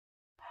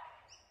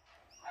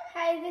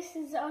Hey, this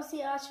is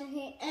Aussie Archer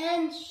here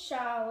and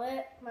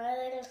Charlotte, my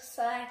little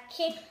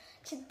sidekick.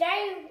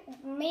 Today,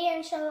 me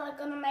and Charlotte are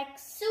going to make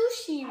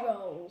sushi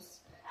rolls.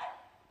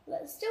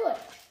 Let's do it.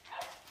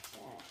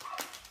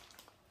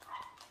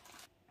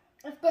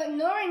 I've got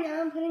nori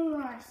now, I'm putting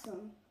rice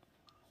on.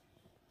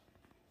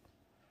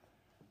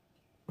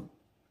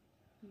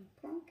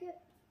 Plunk it.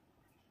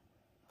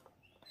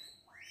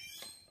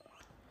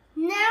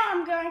 Now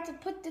I'm going to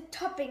put the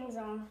toppings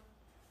on.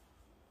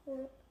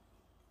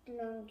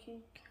 Long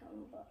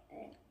cucumber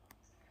and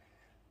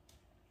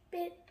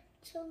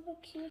bits of the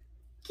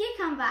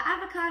cucumber,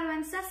 avocado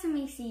and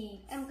sesame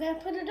seeds. I'm going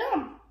to put it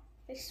on.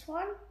 This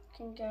one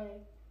can go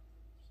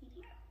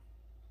here.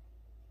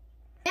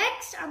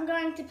 Next, I'm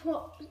going to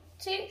put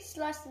 2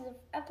 slices of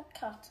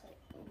avocado.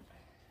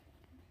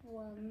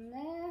 One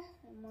there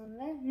and one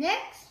there.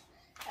 Next,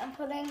 I'm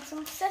putting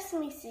some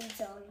sesame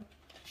seeds on.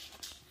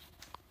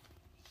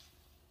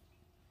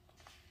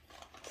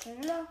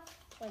 Enough,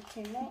 way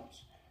too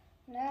much.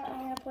 Now I'm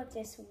going to put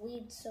this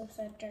weed sauce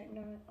I don't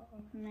know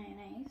on.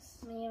 Mayonnaise.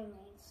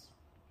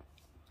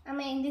 I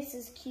mean, this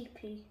is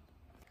Kewpie.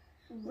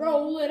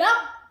 Roll it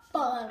up,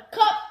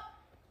 buttercup.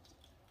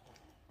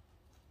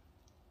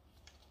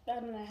 I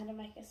don't know how to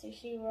make a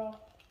sushi roll.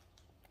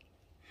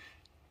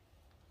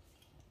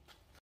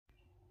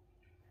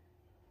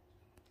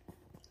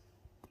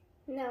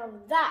 Now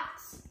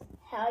that's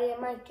how you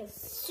make a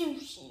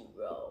sushi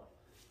roll.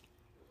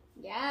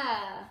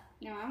 Yeah.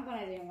 No, I'm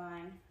gonna do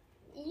mine.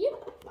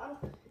 Yep.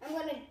 I'm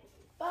gonna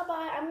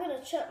I'm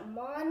gonna chop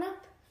mine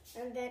up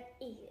and then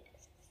eat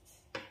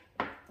it.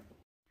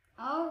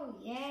 Oh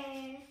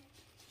yeah.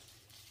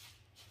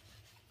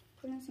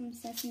 Putting some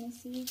sesame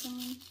seeds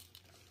on.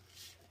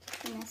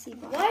 Messy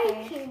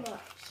Way too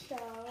much,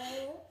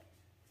 Charlotte.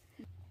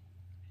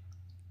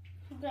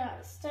 I'm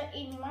gonna start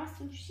eating my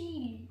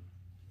sushi.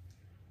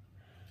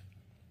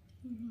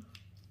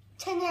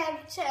 10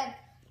 out of 10.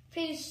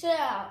 Peace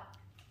out.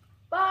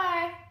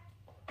 Bye.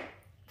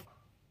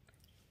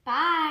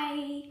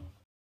 Bye.